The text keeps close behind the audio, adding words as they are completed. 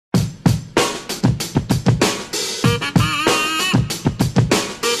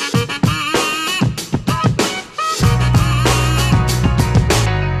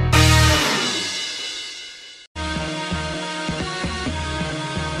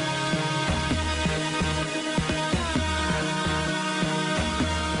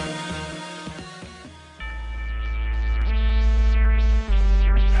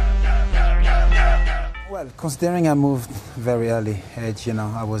Well, considering I moved very early age,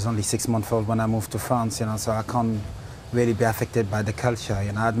 I was only 6 months old when I moved to France, so I can't really be affected by the culture. I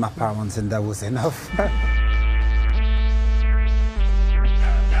had my parents and that was enough. Well,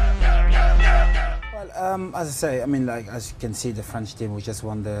 as I say, as you can see, the French team, we just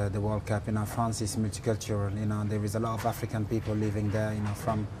won the World Cup. France is multicultural. There is a lot of African people living there.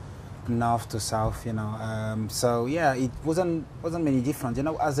 From north to south. So yeah, it wasn't really different.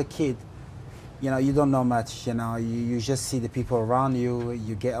 As a kid, you don't know much. You just see the people around you.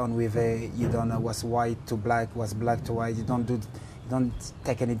 You get on with it. You don't know what's white to black, what's black to white. You don't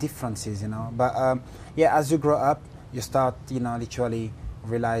take any differences. But yeah, as you grow up, you start, literally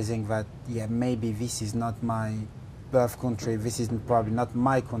realizing that maybe this is not my birth country. This is probably not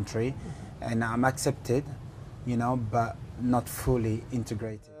my country, and I'm accepted, but not fully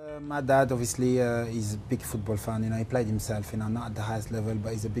integrated. My dad obviously is a big football fan. He played himself, not at the highest level,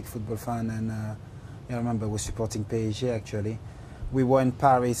 but he's a big football fan. And I remember we were supporting PSG actually. We were in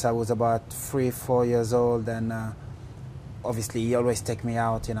Paris. I was about 3-4 years old, and obviously he always take me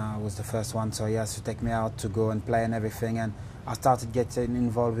out. I was the first one, so he has to take me out to go and play and everything. And I started getting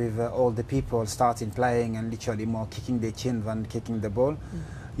involved with all the people, starting playing and literally more kicking the chin than kicking the ball.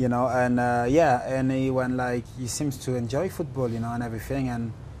 And he went like, he seems to enjoy football, and everything.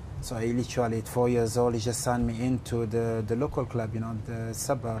 And so he literally, at 4 years old, he just signed me into the local club, the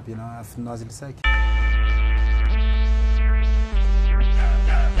suburb, of Noisy-le-Sec. Well,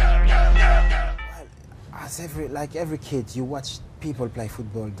 as every kid, you watch people play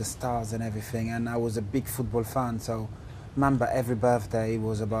football, the stars and everything, and I was a big football fan. So remember, every birthday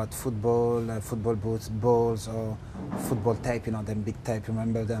was about football, football boots, balls, or football tape, them big tape,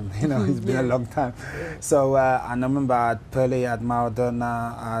 remember them? It's been a long time. So I remember I had Pelé, I had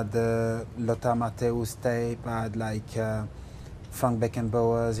Maradona, I had Lothar Matthäus tape, I had Frank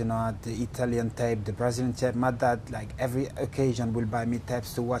Beckenbauer's, I had the Italian tape, the Brazilian tape. My dad, every occasion, will buy me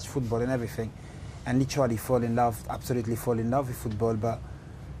tapes to watch football and everything, and literally absolutely fall in love with football. But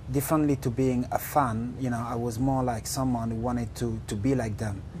differently to being a fan, I was more like someone who wanted to be like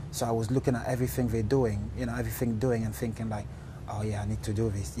them. So I was looking at everything they're doing, everything doing, and thinking like, oh yeah, I need to do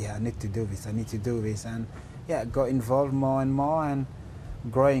this. Yeah, I need to do this. I need to do this. And yeah, got involved more and more. And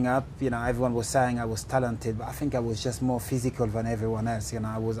growing up, everyone was saying I was talented, but I think I was just more physical than everyone else.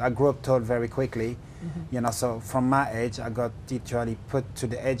 I grew up tall very quickly. So from my age, I got literally put to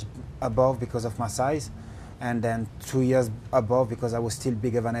the edge above because of my size. And then 2 years above because I was still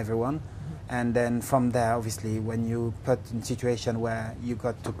bigger than everyone. And then from there, obviously, when you put in a situation where you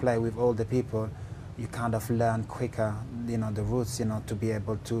got to play with all the people, you kind of learn quicker, the roots, to be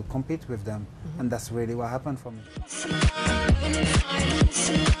able to compete with them. And that's really what happened for me.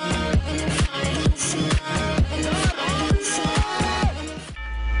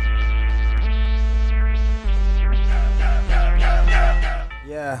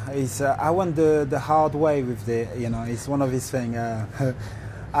 Yeah, I went the hard way with it's one of these things.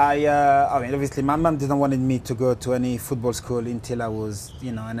 Obviously my mom didn't want me to go to any football school until I was,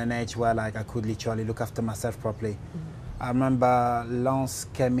 in an age where I could literally look after myself properly. I remember Lance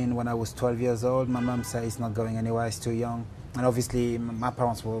came in when I was 12 years old. My mom said he's not going anywhere, he's too young. And obviously my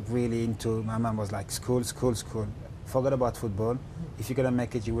parents were really into, my mom was like, school, school, school. Forget about football. If you're gonna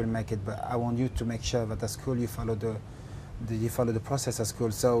make it, you will make it. But I want you to make sure that at school you follow the process at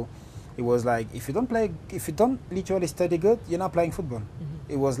school. So it was like, if you don't literally study good, you're not playing football.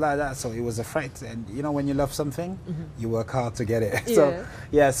 It was like that. So it was a threat. And when you love something, you work hard to get it. So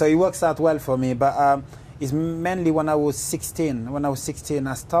yeah, so it works out well for me. But it's mainly when I was 16. When I was 16,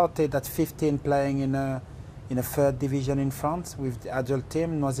 I started at 15 playing in a third division in France with the adult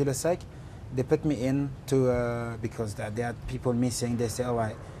team, Noisy-le-Sec. They put me in to because they had people missing. They say, all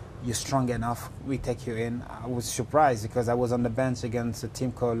right, you're strong enough, we take you in. I was surprised because I was on the bench against a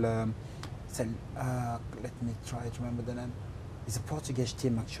team called, let me try to remember the name. It's a Portuguese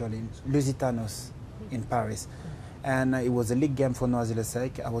team actually, Lusitanos in Paris. And it was a league game for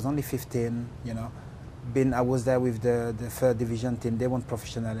Noisy-le-Sec. I was only 15, I was there with the third division team. They weren't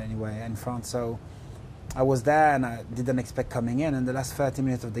professional anyway in France. So I was there and I didn't expect coming in. And the last 30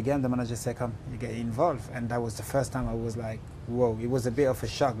 minutes of the game, the manager said, come, you get involved. And that was the first time I was like, whoa. It was a bit of a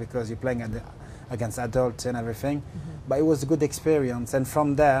shock because you're playing against adults and everything. But it was a good experience. And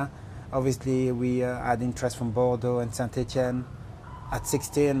from there, obviously, we had interest from Bordeaux and Saint-Etienne. At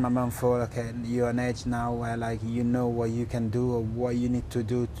 16, my mom thought, okay, you're an age now where you know what you can do or what you need to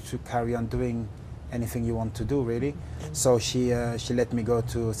do to carry on doing anything you want to do, really. So she let me go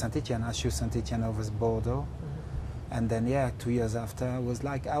to Saint-Etienne. I chose Saint-Etienne over Bordeaux. And then, yeah, 2 years after, I was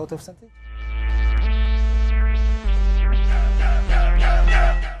out of Saint-Etienne.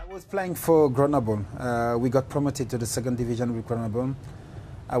 was playing for Grenoble. We got promoted to the second division with Grenoble.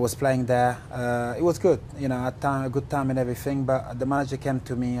 I was playing there. It was good, you know, a good time and everything. But the manager came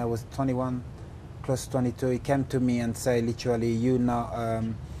to me. I was 21, close to 22. He came to me and said, literally, you know,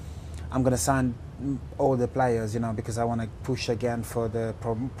 I'm going to sign all the players, you know, because I want to push again for the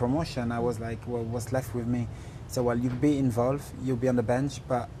promotion. I was like, well, what's left with me? So, well, you'll be involved, you'll be on the bench,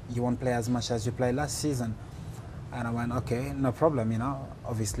 but you won't play as much as you played last season. And I went, okay, no problem, you know,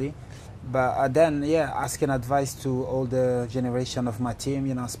 obviously. But then, yeah, asking advice to all the generation of my team,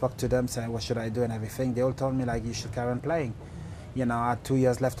 you know, I spoke to them, saying, what should I do and everything. They all told me, like, you should carry on playing. You know, I had 2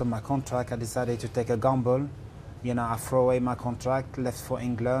 years left on my contract. I decided to take a gamble. You know, I threw away my contract, left for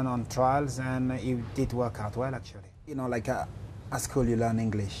England on trials, and it did work out well, actually. You know, like, at school you learn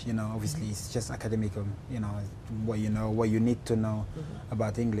English, you know, obviously it's just academical, you know, what you need to know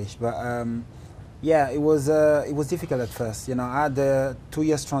about English. But yeah, it was difficult at first. You know, I had a 2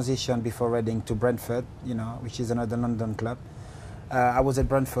 years transition before Reading to Brentford, you know, which is another London club. I was at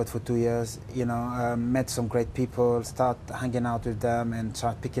Brentford for 2 years, you know, met some great people, start hanging out with them and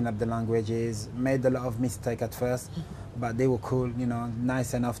start picking up the languages. Made a lot of mistakes at first, but they were cool, you know,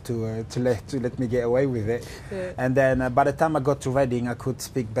 nice enough to let me get away with it. Yeah. And then by the time I got to Reading, I could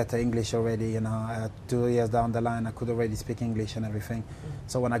speak better English already, you know. 2 years down the line, I could already speak English and everything.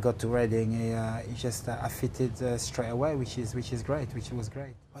 So when I got to Reading, it just I fitted straight away, which was great.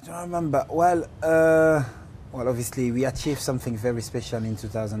 What do I remember? Well, obviously, we achieved something very special in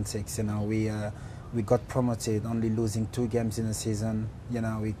 2006. You know, we got promoted, only losing 2 games in a season. You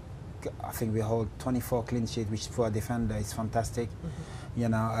know, I think we hold 24 clean sheets, which for a defender is fantastic. You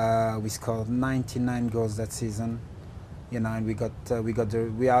know, we scored 99 goals that season. You know, and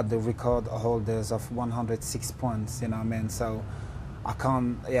we are the record holders of 106 points. You know what I mean? So I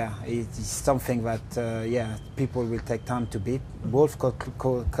can't. Yeah, it's something that yeah, people will take time to beat. Wolves got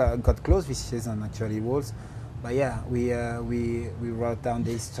close this season, actually, Wolves. But yeah, we wrote down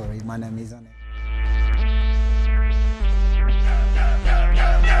the history. My name is on it.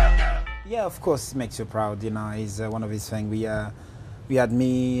 Yeah, of course, it makes you proud. You know, it's one of his things. We had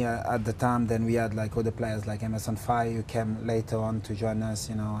me at the time. Then we had like other players like Emerson Faye, who came later on to join us.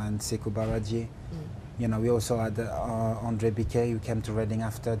 You know, and Sekou Baraji. You know, we also had Andre Biquet, who came to Reading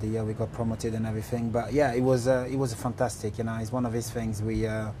after the year we got promoted and everything. But yeah, it was fantastic. You know, it's one of his things.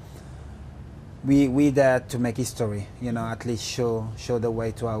 We there to make history, you know, at least show the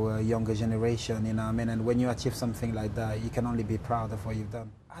way to our younger generation, you know what I mean? And when you achieve something like that, you can only be proud of what you've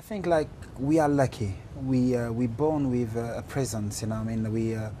done. I think, like, we are lucky. We're born with a presence, you know what I mean?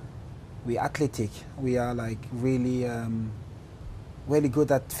 We athletic. We are, like, really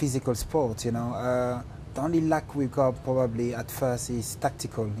good at physical sports, you know. The only lack we've got probably at first is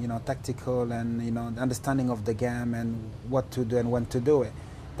tactical and, you know, understanding of the game and what to do and when to do it.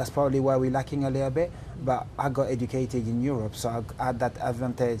 That's probably why we're lacking a little bit, but I got educated in Europe, so I had that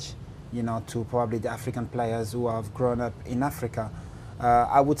advantage, you know, to probably the African players who have grown up in Africa.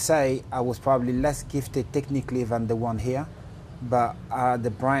 I would say I was probably less gifted technically than the one here, but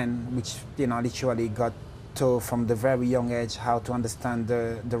the brain, which, you know, literally got taught from the very young age how to understand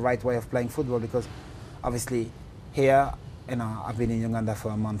the right way of playing football, because obviously here, you know, I've been in Uganda for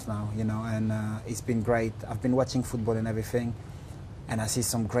a month now, you know, and it's been great. I've been watching football and everything. And I see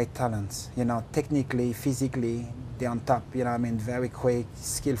some great talents, you know, technically, physically, they're on top, you know what I mean, very quick,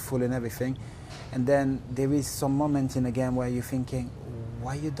 skillful and everything. And then there is some moments in a game where you're thinking,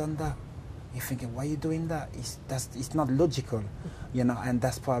 why you done that? You're thinking, why you doing that? It's not logical, you know, and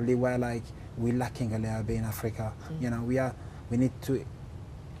that's probably where, like, we're lacking a little bit in Africa. You know, we need to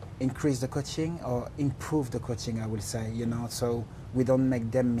increase the coaching or improve the coaching, I will say, you know, so we don't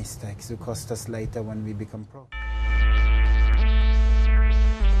make them mistakes who cost us later when we become pro.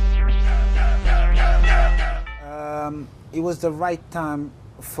 It was the right time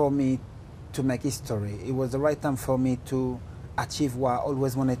for me to make history. It was the right time for me to achieve what I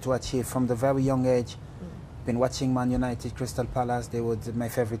always wanted to achieve from the very young age. Been watching Man United, Crystal Palace. They were my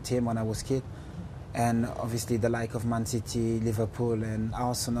favorite team when I was a kid. And obviously the like of Man City, Liverpool and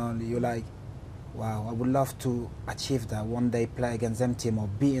Arsenal, you're like, wow, I would love to achieve that. One day play against them team or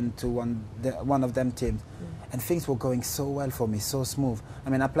be into one of them teams. And things were going so well for me, so smooth. I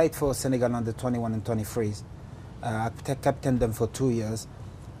mean, I played for Senegal under 21 and 23s. I captained them for 2 years,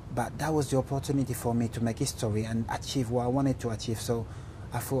 but that was the opportunity for me to make history and achieve what I wanted to achieve. So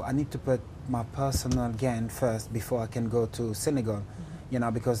I thought I need to put my personal gain first before I can go to Senegal, you know,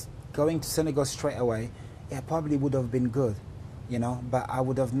 because going to Senegal straight away, yeah, probably would have been good, you know, but I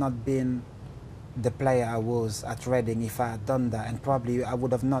would have not been the player I was at Reading if I had done that, and probably I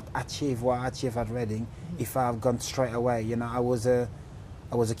would have not achieved what I achieved at Reading if I had gone straight away. You know, I was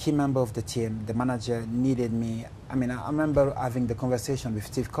I was a key member of the team. The manager needed me. I mean, I remember having the conversation with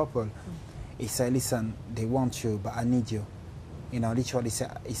Steve Coppell. He said, listen, they want you, but I need you. You know, literally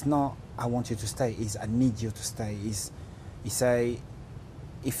said, it's not I want you to stay, it's I need you to stay. He say,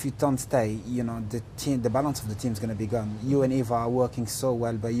 if you don't stay, you know, the balance of the team is going to be gone. You and Eva are working so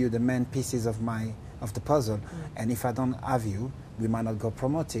well, but you're the main pieces of the puzzle. And if I don't have you, we might not go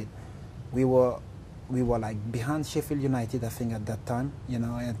promoted. We were like behind Sheffield United, I think, at that time, you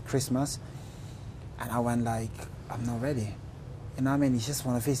know, at Christmas. And I went like, I'm not ready. You know what I mean? It's just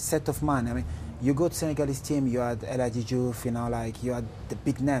one of his set of mind. I mean, you go to Senegalese team, you had El Hadji Diouf, you know, like you had the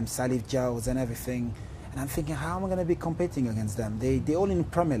big names, Salif Diaws and everything. And I'm thinking, how am I going to be competing against them? They all in the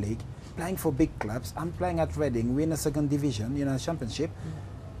Premier League, playing for big clubs. I'm playing at Reading, we're in a second division, you know, championship.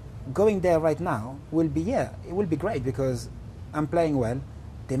 Going there right now will be, yeah, it will be great because I'm playing well.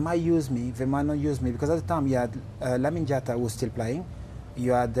 They might use me, they might not use me, because at the time you had Lamine Diatta, who was still playing.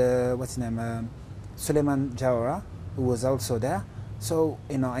 You had, what's his name, Suleiman Diawara, who was also there. So,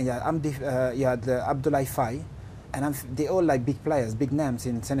 you know, and you had Abdoulaye Faye, and they all like big players, big names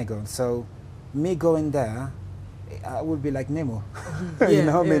in Senegal. So, me going there, I would be like Nemo, you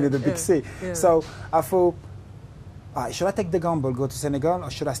know, maybe the big sea. Yeah. So I thought, should I take the gamble, go to Senegal,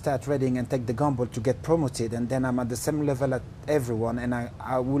 or should I start Reading and take the gamble to get promoted, and then I'm at the same level as everyone, and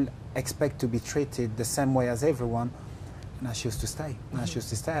I will expect to be treated the same way as everyone, and I choose to stay. I choose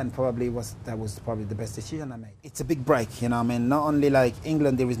to stay, and that was probably the best decision I made. It's a big break, you know. I mean, not only like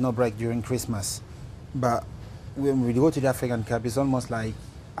England, there is no break during Christmas, but when we go to the African Cup, it's almost like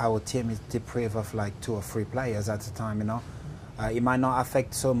our team is deprived of like 2 or 3 players at the time, you know. It might not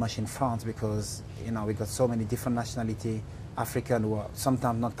affect so much in France because, you know, we got so many different nationality, African who are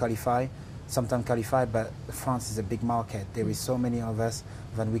sometimes not qualify, sometimes qualify, but France is a big market. There is so many of us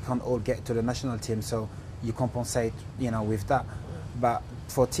that we can't all get to the national team, so you compensate, you know, with that. But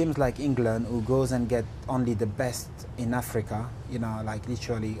for teams like England, who goes and get only the best in Africa, you know, like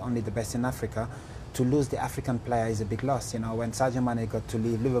literally only the best in Africa, to lose the African player is a big loss. You know, when Sadio Mane got to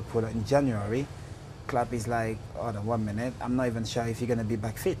leave Liverpool in January, club is like, hold on 1 minute, I'm not even sure if you're going to be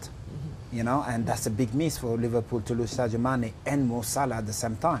back fit. You know, and that's a big miss for Liverpool to lose Sadio Mane and Mo Salah at the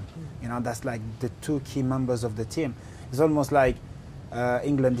same time. You know, that's like the 2 key members of the team. It's almost like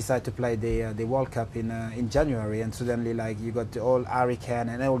England decided to play the World Cup in January, and suddenly like you got all Harry Kane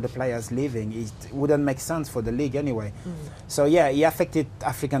and all the players leaving. It wouldn't make sense for the league anyway. So yeah, he affected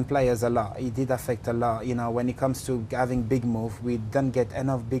African players a lot. He did affect a lot. You know, when it comes to having big moves, we don't get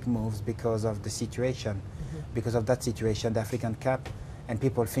enough big moves because of the situation, because of that situation, the African Cup, and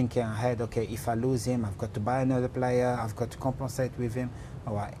people thinking ahead. Okay, if I lose him, I've got to buy another player. I've got to compensate with him.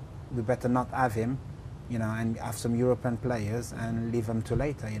 All right, we better not have him. You know, and have some European players and leave them to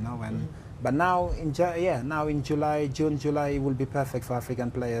later, you know. And but now in June, July, it will be perfect for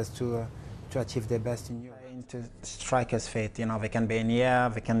African players to achieve their best in Europe. Into strikers' fate, you know, they can be in the air,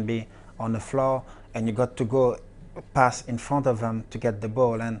 they can be on the floor, and you got to go pass in front of them to get the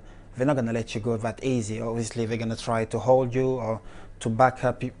ball, and they're not going to let you go that easy. Obviously, they're going to try to hold you or to back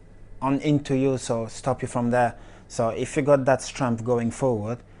up into you, so stop you from there. So if you got that strength going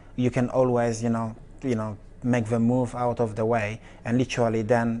forward, you can always, you know, make the move out of the way, and literally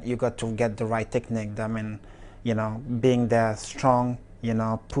then you got to get the right technique. I mean, you know, being there strong, you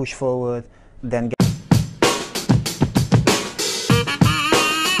know, push forward, then get